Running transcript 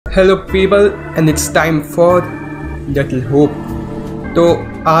Hello people and it's time for little hope. तो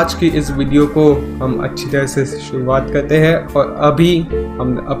आज की इस वीडियो को हम अच्छी तरह से शुरुआत करते हैं और अभी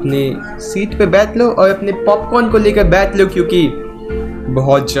हम अपने सीट पे बैठ लो और अपने पॉपकॉर्न को लेकर बैठ लो क्योंकि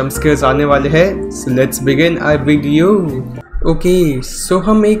बहुत जंप स्केयर्स आने वाले हैं। So let's begin our video. Okay, सो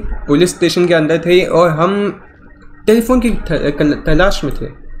हम एक पुलिस स्टेशन के अंदर थे और हम टेलीफोन की तलाश में थे,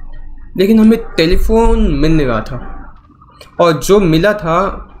 लेकिन हमें टेलीफोन मिल नहीं रहा था और जो मिला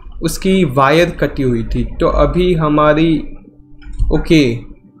था उसकी वायर कटी हुई थी। तो अभी हमारी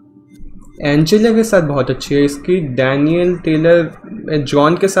एंजेला के साथ बहुत अच्छी है, इसकी डैनियल टेलर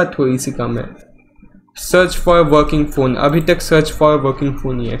जॉन के साथ थोड़ी सी कम है। सर्च फॉर वर्किंग फ़ोन, अभी तक सर्च फॉर वर्किंग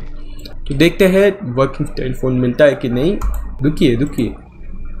फ़ोन ही है, तो देखते हैं वर्किंग टेलीफोन मिलता है कि नहीं। रुकिए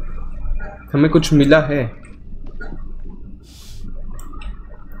हमें कुछ मिला है।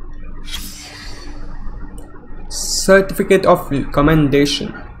 Certificate of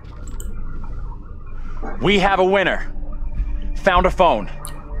commendation. We have a winner. Found a phone.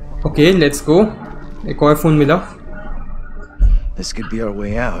 Okay, let's go. एक और फोन मिला। This could be our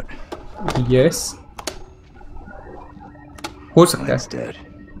way out. Yes. हो सकता है। Dead.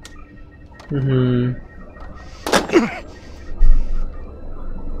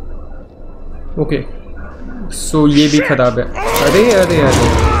 Okay. So ये भी खराब है। अरे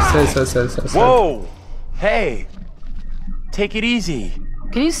sir. Whoa! Hey! Take it easy.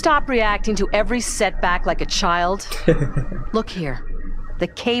 Can you stop reacting to every setback like a child? Look here. The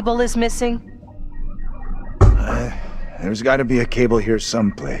cable is missing. There's got to be a cable here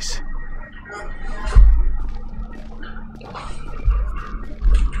someplace.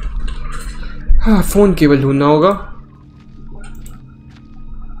 हाँ, phone cable ढूंढना होगा।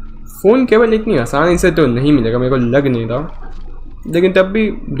 Phone cable इतनी आसानी से तो नहीं मिलेगा, मेरे को लग नहीं रहा, लेकिन तब भी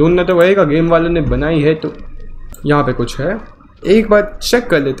ढूंढना तो पड़ेगा, गेम वालों ने बनाई है तो। यहाँ पे कुछ है, एक बार चेक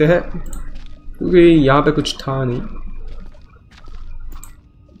कर लेते हैं क्योंकि यहाँ पे कुछ था नहीं।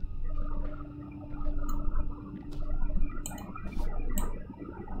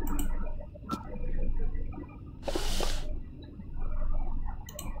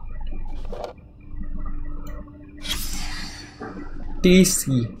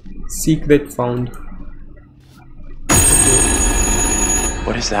 TC secret found.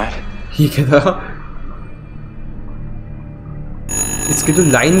 What is that? ये क्या था? इसकी तो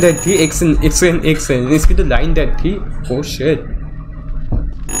लाइन डेड थी। एक्सन इसकी तो लाइन डेड थी। Oh shit.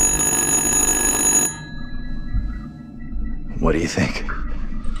 What do you think?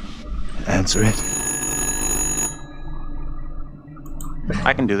 Answer it.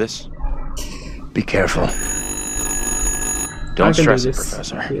 I can do this. Be careful. Don't stress it,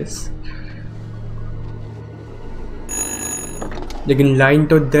 Professor. Yes. लेकिन लाइन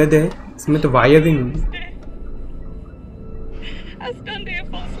तो डेड है, इसमें तो वायरिंग नहीं।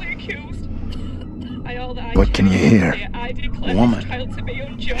 What can you hear? Woman.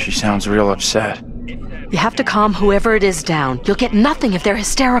 She sounds real upset. You have to calm whoever it is down. You'll get nothing if they're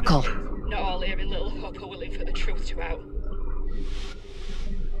hysterical. Not all here in Little Hope are willing for the truth to out.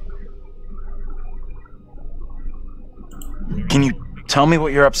 Can you tell me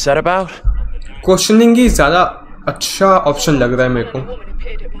what you're upset about? Questioning ही ज़्यादा अच्छा option लग रहा है मेरे को।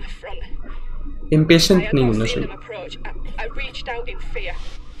 Impatient नहीं होना चाहिए। I reached out in fear.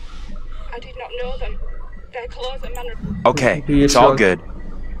 I did not know them. Their clothes and manner. Okay, it's all good.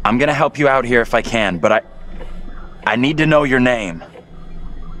 I'm gonna help you out here if I can, but I need to know your name.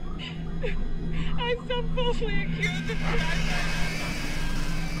 I so falsely accused of crime.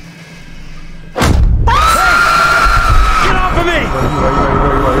 Get off of me!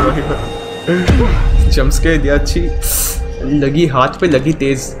 Jump scare दिया, अच्छी लगी, हाथ पे लगी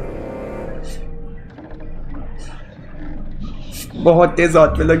तेज, बहुत तेज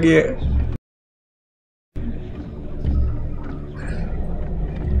हाथ पे लगी है।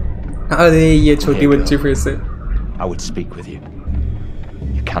 अरे ये छोटी बच्ची फिर से। I would speak with you.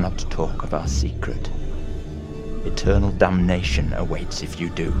 You cannot talk of our secret. Eternal damnation awaits if you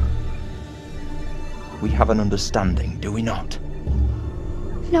do. We have an understanding, do we not?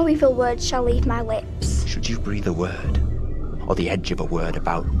 No evil word shall leave my lips. Should you breathe a word, or the edge of a word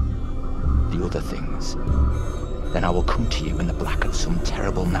about the other things, then I will come to you in the black of some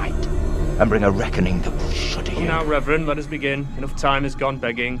terrible night and bring a reckoning that will shudder you. Now, Reverend, let us begin. Enough time has gone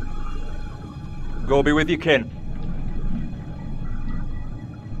begging. Go be with your kin.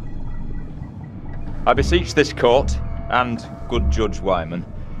 I beseech this court, and good Judge Wyman,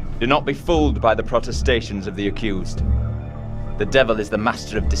 do not be fooled by the protestations of the accused. The devil is the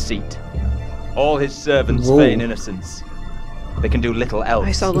master of deceit. All his servants feign innocence. They can do little else.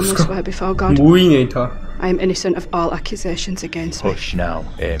 I solemnly swear before God. वो ही नहीं था। I am innocent of all accusations against me. Hush now,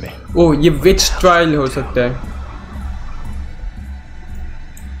 Amy. Oh, ये witch trial हो सकता है.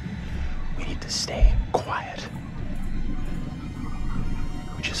 We need to stay quiet.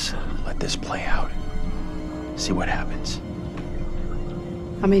 We just let this play out. See what happens.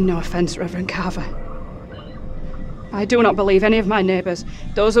 I mean no offence, Reverend Carver. I do not believe any of my neighbours.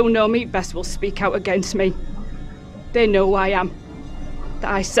 Those who know me best will speak out against me. They know who I am.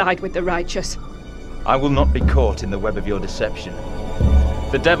 That I side with the righteous. I will not be caught in the web of your deception.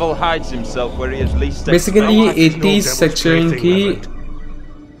 The devil hides himself where he is least Basically, 80s section की.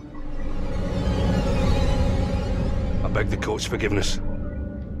 I beg the court's forgiveness,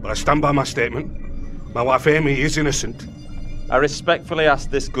 but I stand by my statement. My wife Amy is innocent. I respectfully ask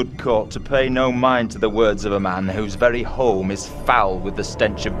this good court to pay no mind to the words of a man whose very home is foul with the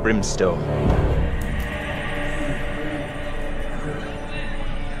stench of brimstone.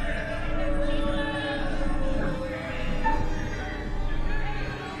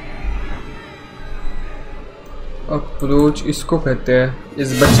 Approach इसको कहते हैं,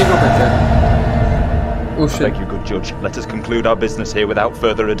 इस बच्ची को कहते हैं. Oh shit. Thank you, good judge. Let us conclude our business here without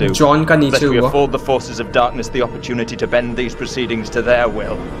further ado. John का नीचे Lest we हुआ. afford the forces of darkness the opportunity to bend these proceedings to their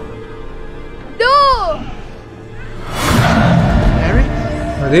will. No! Mary?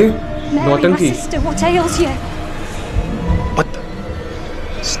 अरे, Mary, my नौटंकी. sister, what ails you? What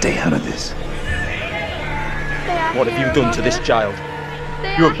the? Stay out of this. What have you done to this child?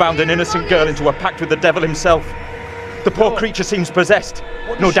 You have bound an innocent girl into a pact with the devil himself. The poor creature seems possessed.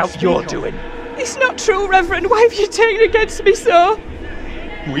 No doubt you're doing. It's not true, Reverend. Why have you taken against me so?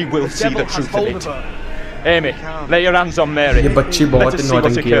 We will see the truth of it. Amy, lay your hands on Mary. ये बच्ची Let बहुत us see what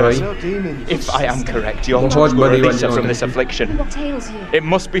नौटंकी है occurs. भाई. If I am correct, your बहुत touch will बड़ी release her वाली from this नौटंकी. affliction. What ails you? It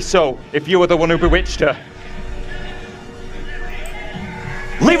must be so, if you are the one who bewitched her.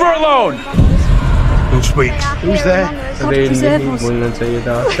 Leave her alone! Who speaks? Who's there? अरे नहीं बोलना चाहिए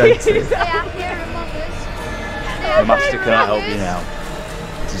था शायद से. They are here among us. They The are master here cannot among help you us. now.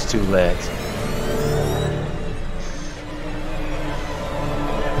 It is too late.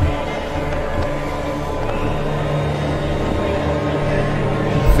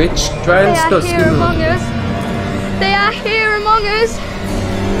 Witch They trials तो are here among us. They are here among us.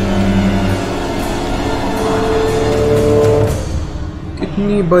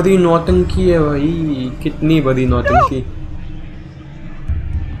 कितनी बड़ी नौटंकी है भाई, कितनी बड़ी नौटंकी.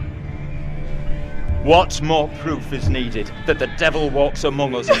 What more proof is needed that the devil walks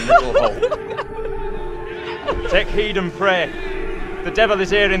among us in Little Hope? Take heed and pray. The devil is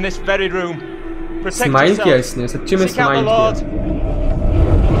here in this very room. Protect Smile किया yourself. इसने, सच्ची में Seek out the smile Lord. किया.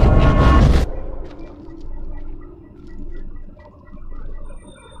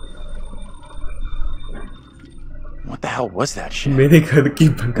 What the hell was that shit? मेरे घर की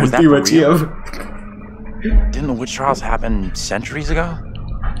गलती for बची real? अब. Didn't the witch trials happen centuries ago?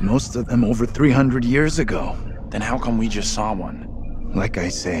 Most of them over 300 years ago. Then how come we just saw one? Like I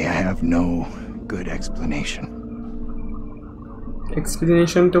say, I have no good explanation.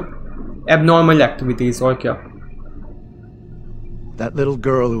 Explanation तो abnormal activities और क्या? That little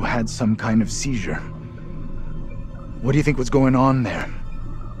girl who had some kind of seizure. What do you think was going on there?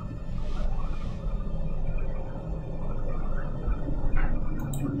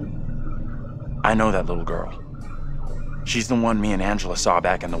 I know that little girl. She's the one me and Angela saw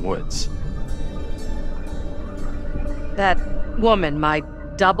back in the woods. That woman, my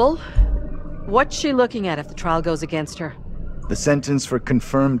double? What's she looking at if the trial goes against her? The sentence for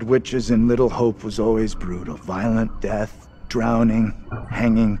confirmed witches in Little Hope was always brutal. Violent death, drowning,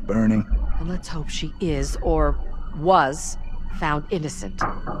 hanging, burning. And let's hope she is, or was, found innocent.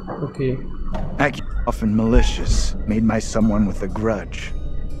 Okay. Often malicious, made by someone with a grudge.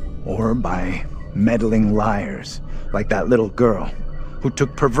 Or by meddling liars, like that little girl, who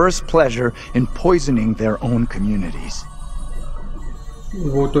took perverse pleasure in poisoning their own communities.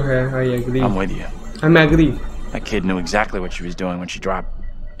 वो तो है, I agree. I'm with you. I'm agree. That kid knew exactly what she was doing when she dropped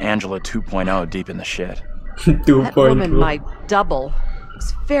Angela 2.0 deep in the shit. 2.0. That woman, my double,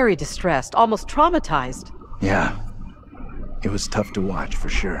 was very distressed, almost traumatized. Yeah, it was tough to watch for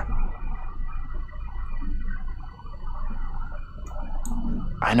sure.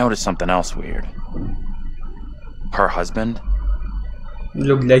 I noticed something else weird. Her husband?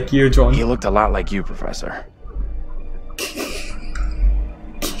 Looked like you, John. He looked a lot like you, Professor.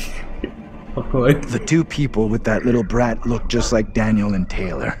 Awkward. The two people with that little brat look just like Daniel and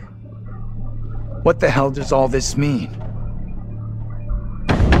Taylor. What the hell does all this mean?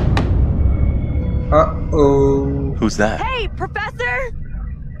 Uh-oh. Who's that? Hey, Professor!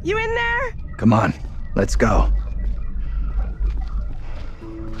 You in there? Come on, let's go.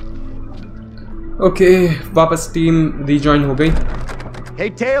 Okay वापस team rejoin हो गई. Hey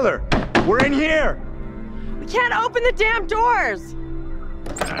Taylor, we're in here. We can't open the damn doors.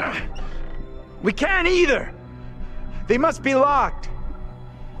 We can't either. They must be locked.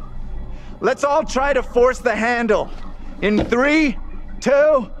 Let's all try to force the handle. In 3,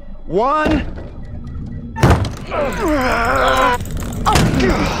 2, 1.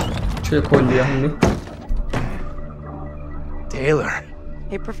 खोल दिया हमने. Taylor.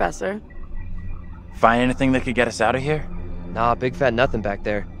 Hey, Professor. Find anything that could get us out of here? Nah, big fat nothing back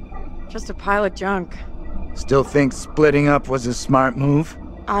there. Just a pile of junk. Still think splitting up was a smart move?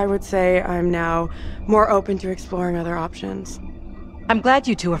 I would say I'm now more open to exploring other options. I'm glad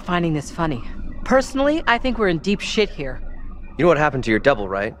you two are finding this funny. Personally, I think we're in deep shit here. You know what happened to your double,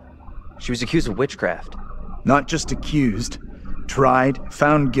 right? She was accused of witchcraft. Not just accused. Tried,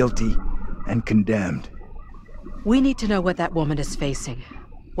 found guilty, and condemned. We need to know what that woman is facing.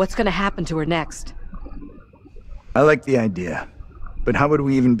 What's gonna happen to her next? I like the idea. But how would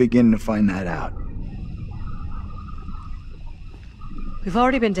we even begin to find that out? We've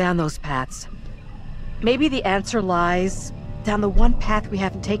already been down those paths. Maybe the answer lies down the one path we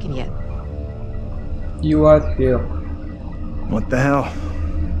haven't taken yet. You are here. What the hell?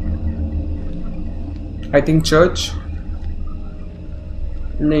 I think church.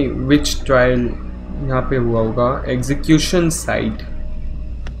 नहीं, witch trial यहाँ पे हुआ होगा. Execution site.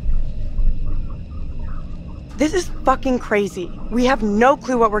 This is fucking crazy. We have no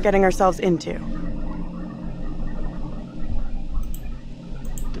clue what we're getting ourselves into.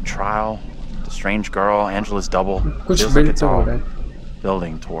 The trial, the strange girl, Angela's double. कुछ Feels like build it's तो हो all रहा है.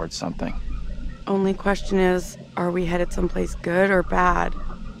 building towards something. Only question is, are we headed someplace good or bad?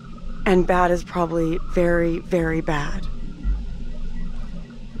 And bad is probably very, very bad.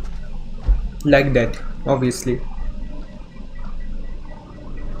 Like that, obviously.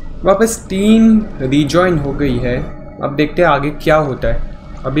 वापस team rejoin हो गई है. अब देखते हैं आगे क्या होता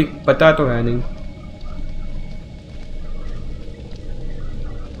है. अभी पता तो है नहीं.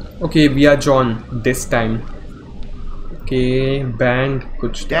 Okay, we are John this time. Okay, band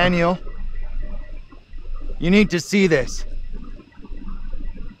कुछ. Daniel, you need to see this.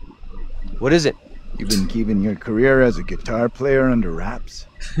 What is it? You've been keeping your career as a guitar player under wraps?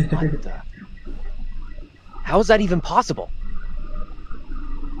 What the? How is that even possible?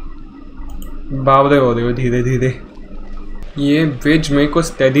 बावरे हो रहे हो धीरे धीरे. ये bridge मेरे को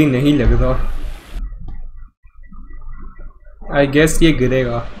steady नहीं लग रहा. आई गेस ये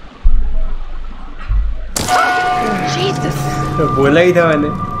गिरेगा. Jesus! तो बोला ही था मैंने.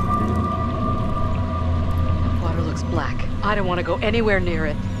 Water looks black. I don't want to go anywhere near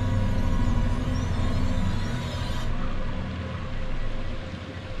it.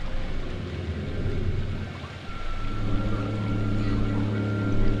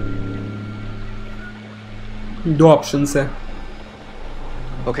 दो ऑप्शंस है.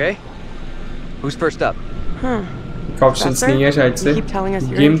 Okay. Who's first up? Options नहीं है शायद से.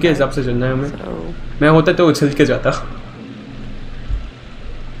 गेम के हिसाब से चलना है हमें. मैं होता तो उछल के जाता.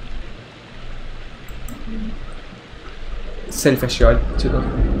 Self assured. चलो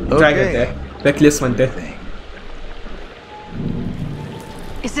ट्राई करते हैं. रेकलेस बनते हैं.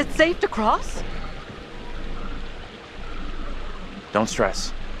 Is it safe to cross? Don't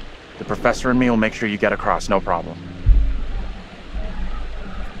stress. The professor and me will make sure you get across, no problem.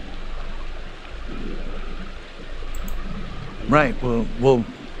 Right, we'll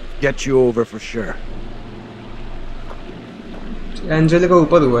get you over for sure. Angela का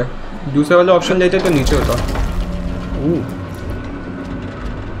ऊपर हुआ है. दूसरा वाला ऑप्शन लेते तो नीचे होता.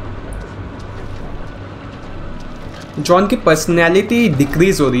 जॉन की पर्सनैलिटी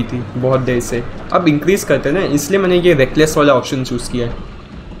डिक्रीज हो रही थी बहुत देर से. अब इंक्रीज करते ना, इसलिए मैंने ये रेकलेस वाला ऑप्शन चूज किया है.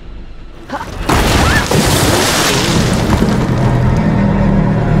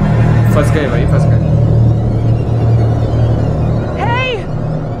 फंस गए भाई, फंस गए. Hey!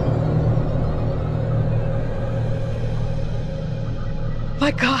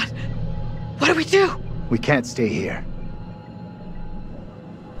 My God! What do we do? We can't stay here.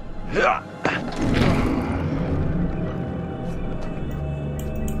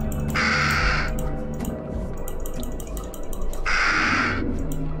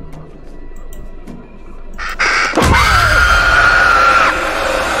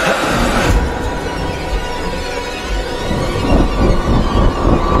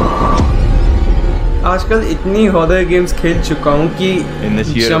 आजकल इतनी हॉरर गेम्स खेल चुका हूँ कि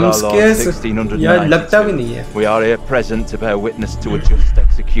जंप स्केयर्स यार लगता भी नहीं है. We are here present to bear witness to a just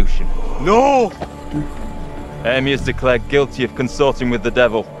execution. No! Amy is declared guilty of consorting with the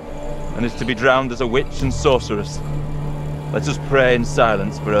devil and is to be drowned as a witch and sorceress. Let us pray in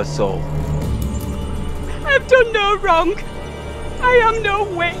silence for her soul. have done no wrong. I am no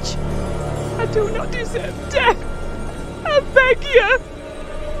witch. I do not deserve death. I beg you.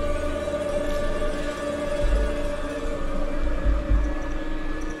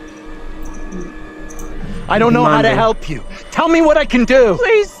 I don't know how to help you. Tell me what I can do.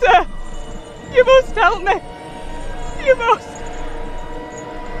 Please, sir. You must help me. You must.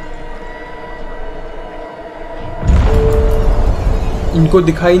 इनको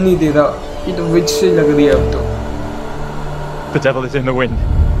दिखाई नहीं दे रहा, ये तो विच से लग रही है अब तो। The devil is in the wind,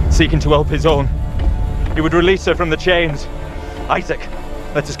 seeking to help his own. He would release her from the chains. Isaac,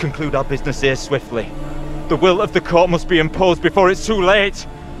 let us conclude our business here swiftly. The will of the court must be imposed before it's too late.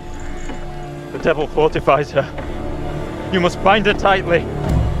 The devil fortifies her. You must bind her tightly.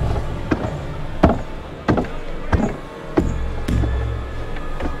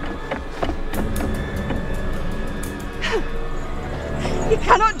 You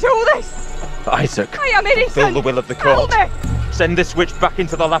cannot do this! Isaac, I am innocent! fulfill the will of the court. Help me! Send this witch back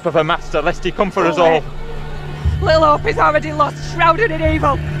into the lap of her master, lest he come for us all. Little Hope is already lost, shrouded in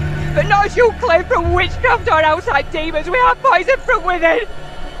evil. But not as you claim from witchcraft or outside demons. We have poison from within.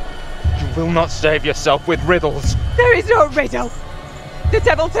 You will not save yourself with riddles. There is no riddle. The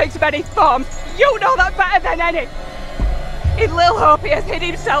devil takes many forms. You know that better than any. In Little Hope, he has hid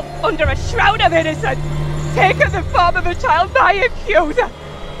himself under a shroud of innocence, taken the form of a child, my accuser.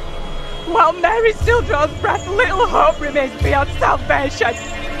 While Mary still draws breath, Little Hope remains beyond salvation.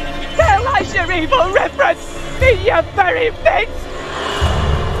 There lies your evil reference in your very midst.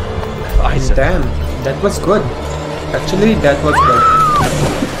 Isaac. Damn, that was good. Actually, that was good.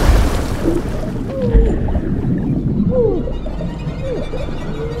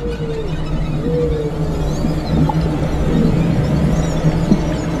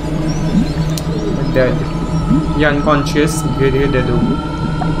 Dead. ये unconscious, धीरे धीरे dead होगी.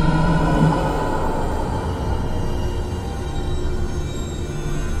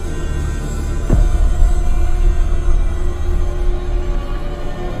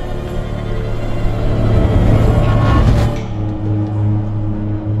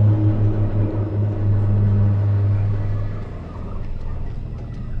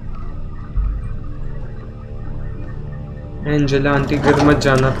 Angela, auntie, घर मत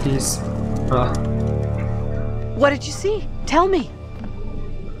जाना, please. What did you see? Tell me.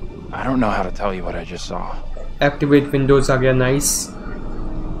 I don't know how to tell you what I just saw. Activate windows आ गया, nice.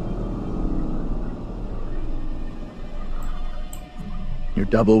 Your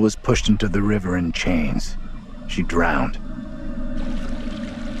double was pushed into the river in chains. She drowned.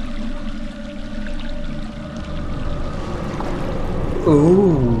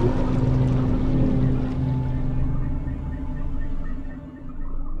 Ooh.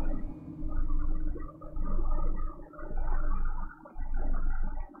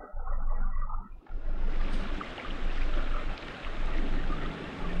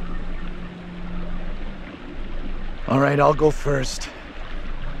 All right, I'll go first.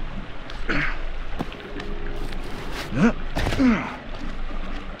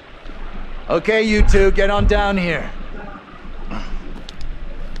 Okay, you two, get on down here.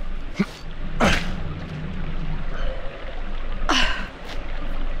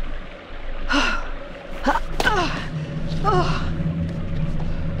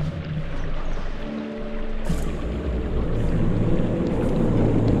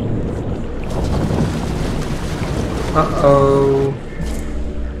 Uh-oh.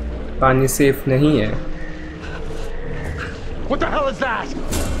 पानी safe नहीं है. What the hell is that?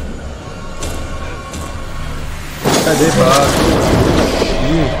 अरे बाप.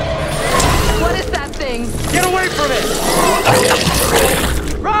 What is that thing? Get away from it!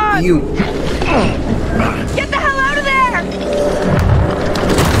 Run! You. Get the hell out of there!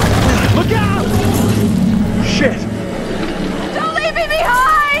 Look out! Shit! Don't leave me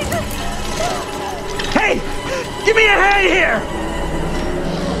behind! Hey! Give me a hand here!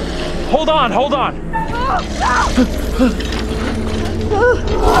 Hold on, hold on.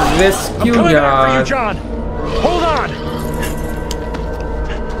 Rescue I'm coming back for you, यार. John. Hold on.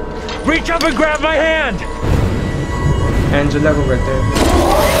 Reach up and grab my hand. Angela को कहते हैं.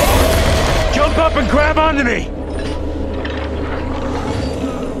 Jump up and grab onto me.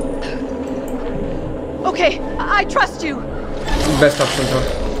 Okay, I trust you. Best option था.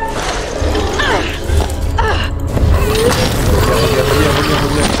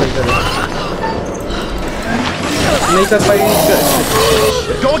 नहीं कर पाई.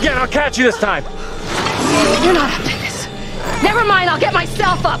 Go again, I'll catch you this time. You're not up to this. Never mind, I'll get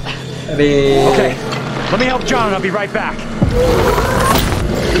myself up. अरे. Okay, let me help John. I'll be right back.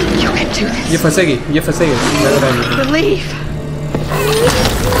 You can do this. ये फंसेगी. लग रहा है. Believe.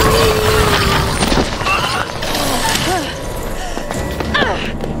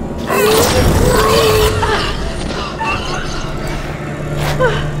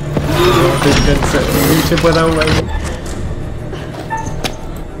 पीछे पड़ा हुआ है।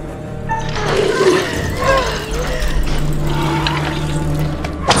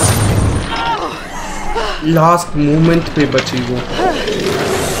 लास्ट मोमेंट पे बची वो।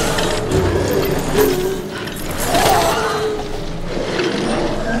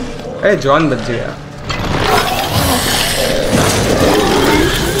 अरे जॉन बच गया।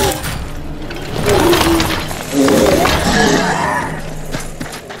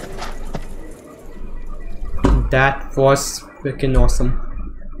 That was freaking awesome.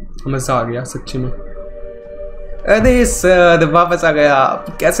 मजा आ गया सच्ची में। अरे सर वापस आ गया।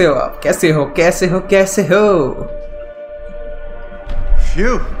 कैसे हो आप? कैसे हो? कैसे हो? कैसे हो?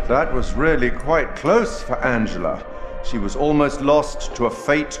 Phew, that was really quite close for Angela. She was almost lost to a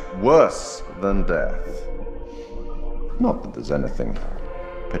fate worse than death. Not that there's anything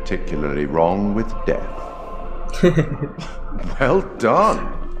particularly wrong with death. Well done.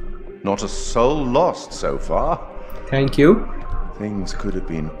 Not a soul lost so far. Thank you. Things could have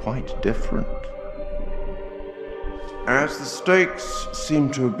been quite different. As the stakes seem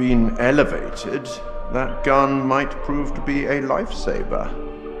to have been elevated, that gun might prove to be a lifesaver.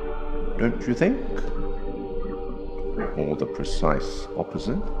 Don't you think? Or the precise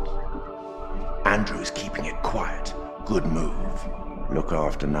opposite? Andrew is keeping it quiet. Good move. Look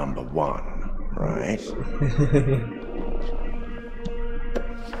after number one, right?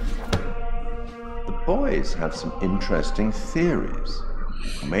 The boys have some interesting theories.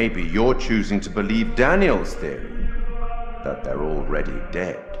 Maybe you're choosing to believe Daniel's theory, that they're already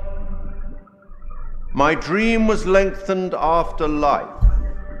dead. My dream was lengthened after life.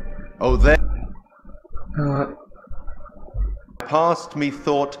 Oh, then past me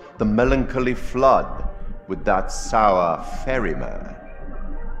thought the melancholy flood with that sour ferryman,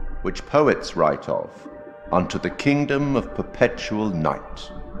 which poets write of, unto the kingdom of perpetual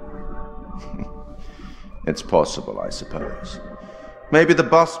night. It's possible, I suppose. Maybe the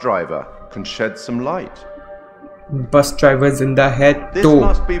bus driver can shed some light. Bus drivers in the head too. This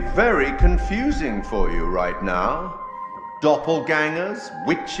must be very confusing for you right now. Doppelgangers,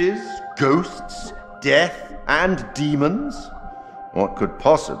 witches, ghosts, death, and demons. What could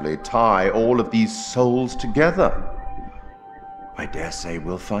possibly tie all of these souls together? I dare say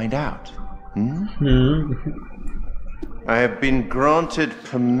we'll find out. I have been granted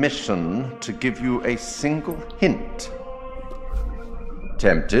permission to give you a single hint.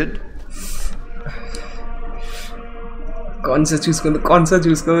 Tempted? कौन सा choose करो? कौन सा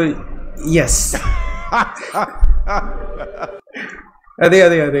choose करो? Yes. अरे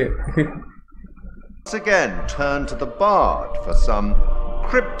अरे अरे. Once again, turn to the bard for some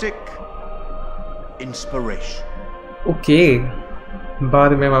cryptic inspiration. Okay.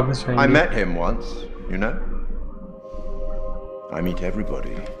 बाद में वापस आएंगे. I met him once, you know. I meet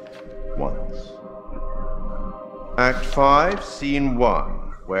everybody once. Act 5, Scene 1,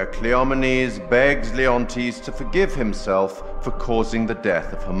 where Cleomenes begs Leontes to forgive himself for causing the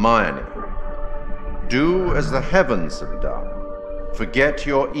death of Hermione. Do as the heavens have done. Forget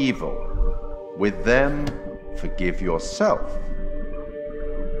your evil. With them, forgive yourself.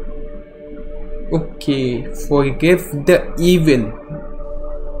 Okay, forgive the evil.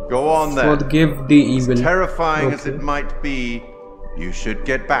 Go on then. Forgive the evil. As terrifying as it might be, you should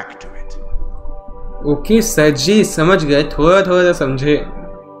get back to it. Okay, sir जी समझ गए, थोड़ा थोड़ा समझे.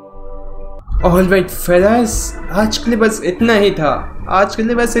 Alright fellas, आज के लिए बस इतना ही था. आज के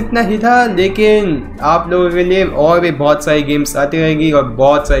लिए बस इतना ही था, लेकिन आप लोगों के लिए और भी बहुत सारी गेम्स आती रहेगी और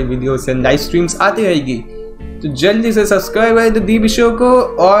बहुत सारी वीडियोस एंड लाइव स्ट्रीम्स आती रहेगी. तो जल्दी से सब्सक्राइब करें द डी बी शो को,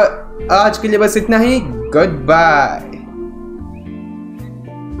 और आज के लिए बस इतना ही. Good bye.